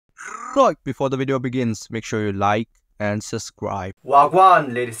Right, before the video begins, make sure you like and subscribe.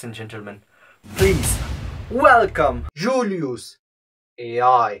 Wagwan, ladies and gentlemen. Please welcome Julius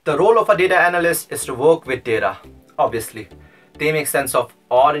AI. The role of a data analyst is to work with data. Obviously, they make sense of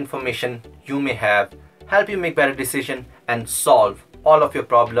all information you may have, help you make better decisions, and solve all of your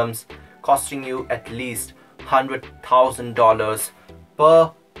problems, costing you at least $100,000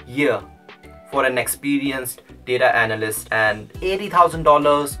 per year for an experienced data analyst and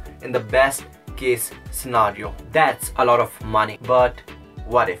 $80,000 in the best case scenario. That's a lot of money. But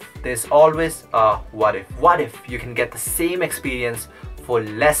what if? There's always a what if. What if you can get the same experience for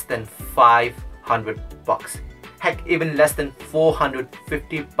less than 500 bucks? Heck, even less than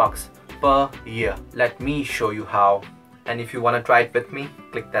 450 bucks per year. Let me show you how. And if you want to try it with me,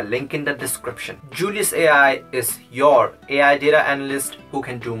 click the link in the description. Julius AI is your AI data analyst who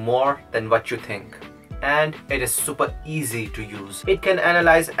can do more than what you think. And it is super easy to use. It can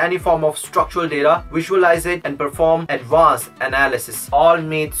analyze any form of structural data, visualize it, and perform advanced analysis, all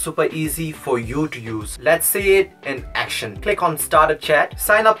made super easy for you to use. Let's see it in action. Click on Start a Chat,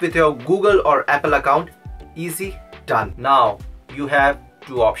 sign up with your Google or Apple account. Easy, done. Now you have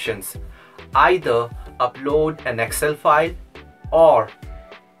two options. Either upload an Excel file or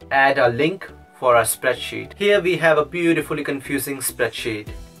add a link for a spreadsheet. Here we have a beautifully confusing spreadsheet,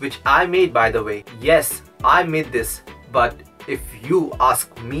 which I made, by the way. Yes, I made this, but if you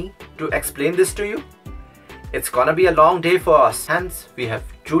ask me to explain this to you, it's gonna be a long day for us. Hence, we have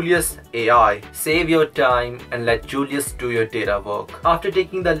Julius AI. Save your time and let Julius do your data work. After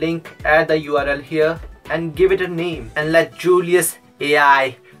taking the link, add the URL here and give it a name and let Julius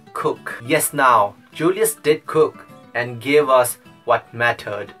AI cook. Yes, now Julius did cook and gave us what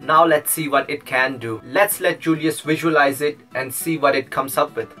mattered. Now let's see what it can do. Let's let Julius visualize it and see what it comes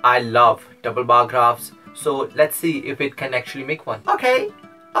up with. I love double bar graphs, so let's see if it can actually make one. Okay,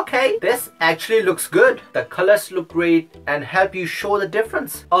 this actually looks good. The colors look great and help you show the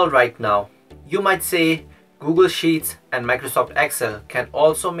difference. Alright, now you might say Google Sheets and Microsoft Excel can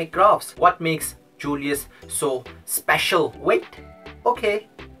also make graphs. What makes Julius so special? Wait, okay,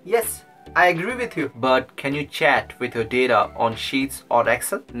 yes, I agree with you. But can you chat with your data on Sheets or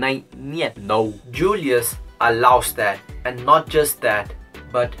Excel? No. Julius allows that, and not just that,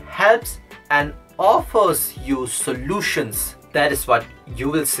 but helps and offers you solutions. That is what you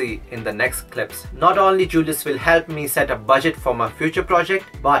will see in the next clips. Not only Julius will help me set a budget for my future project,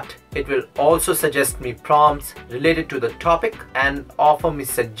 but it will also suggest me prompts related to the topic and offer me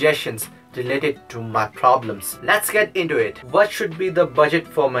suggestions related to my problems. Let's get into it. What should be the budget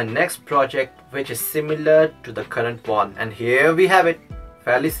for my next project which is similar to the current one? And here we have it.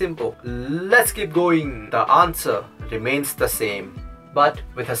 Fairly simple. Let's keep going. The answer remains the same, but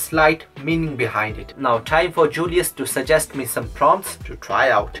with a slight meaning behind it. Now time for Julius to suggest me some prompts to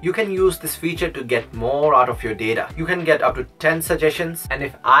try out. You can use this feature to get more out of your data. You can get up to 10 suggestions, and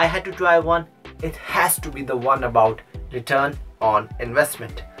if I had to try one, it has to be the one about return on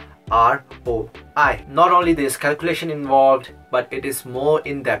investment. ROI. Not only there's calculation involved, but it is more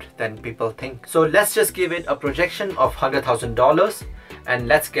in-depth than people think. So let's just give it a projection of $100,000 and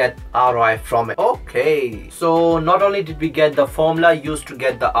let's get ROI from it. Okay, so not only did we get the formula used to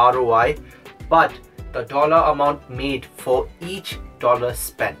get the ROI, but the dollar amount made for each dollar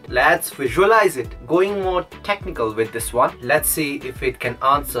spent. Let's visualize it. Going more technical with this one, let's see if it can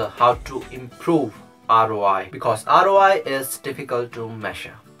answer how to improve ROI, because ROI is difficult to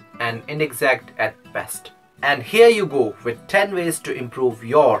measure and inexact at best. And here you go with 10 ways to improve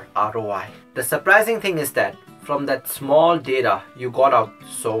your ROI. The surprising thing is that from that small data, you got out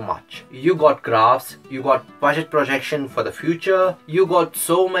so much. You got graphs, you got budget projection for the future, you got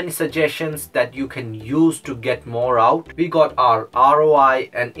so many suggestions that you can use to get more out. We got our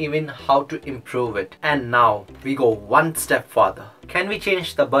ROI and even how to improve it. And now we go one step further. Can we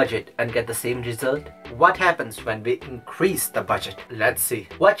change the budget and get the same result? What happens when we increase the budget? Let's see.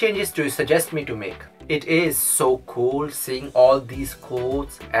 What changes do you suggest me to make? It is so cool seeing all these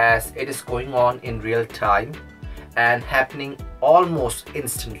codes as it is going on in real time and happening almost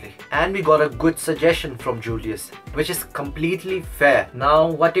instantly. And we got a good suggestion from Julius, which is completely fair. Now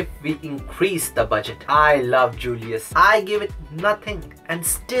what if we increase the budget? I love Julius. I gave it nothing and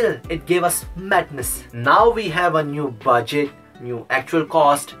still it gave us madness. Now we have a new budget, new actual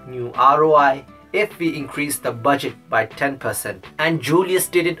cost, new ROI, if we increase the budget by 10%. And Julius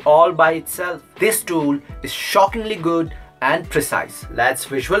did it all by itself. This tool is shockingly good and precise. Let's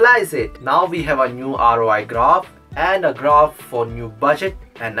visualize it. Now we have a new ROI graph and a graph for new budget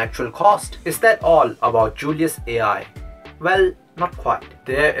and actual cost. Is that all about Julius AI? Well, not quite.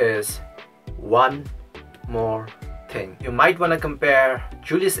 There is one more thing. You might want to compare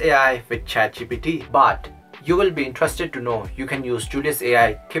Julius AI with ChatGPT, but you will be interested to know you can use Julius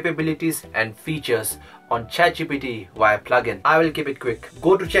AI capabilities and features on ChatGPT via plugin. I will keep it quick.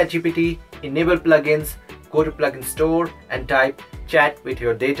 Go to ChatGPT, enable plugins, go to plugin store and type chat with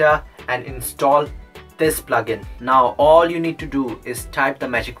your data and install this plugin. Now all you need to do is type the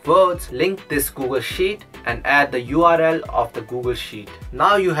magic words, link this Google Sheet and add the URL of the Google Sheet.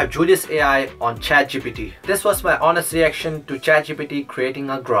 Now you have Julius AI on ChatGPT. This was my honest reaction to ChatGPT creating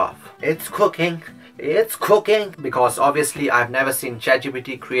a graph. It's cooking. It's cooking, because obviously I've never seen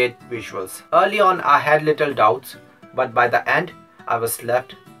ChatGPT create visuals. Early on I had little doubts, but by the end I was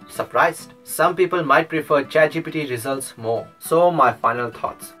left surprised. Some people might prefer ChatGPT results more. So my final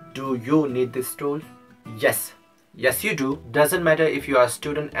thoughts. Do you need this tool? Yes. Yes you do. Doesn't matter if you are a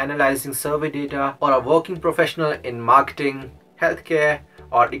student analyzing survey data or a working professional in marketing, healthcare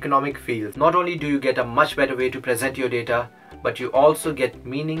or economic fields. Not only do you get a much better way to present your data, but you also get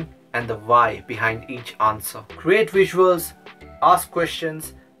meaning and the why behind each answer. Create visuals, ask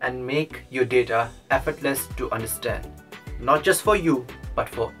questions and make your data effortless to understand. Not just for you, but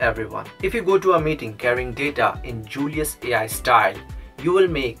for everyone. If you go to a meeting carrying data in Julius AI style, you will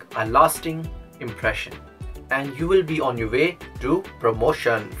make a lasting impression and you will be on your way to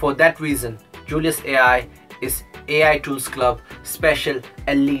promotion. For that reason, Julius AI is AI Tools Club special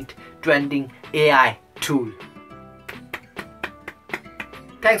elite trending AI tool.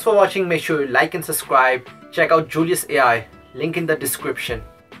 Thanks for watching. Make sure you like and subscribe. Check out Julius AI, link in the description.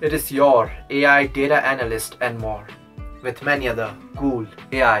 It is your AI data analyst and more, with many other cool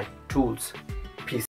AI tools. Peace.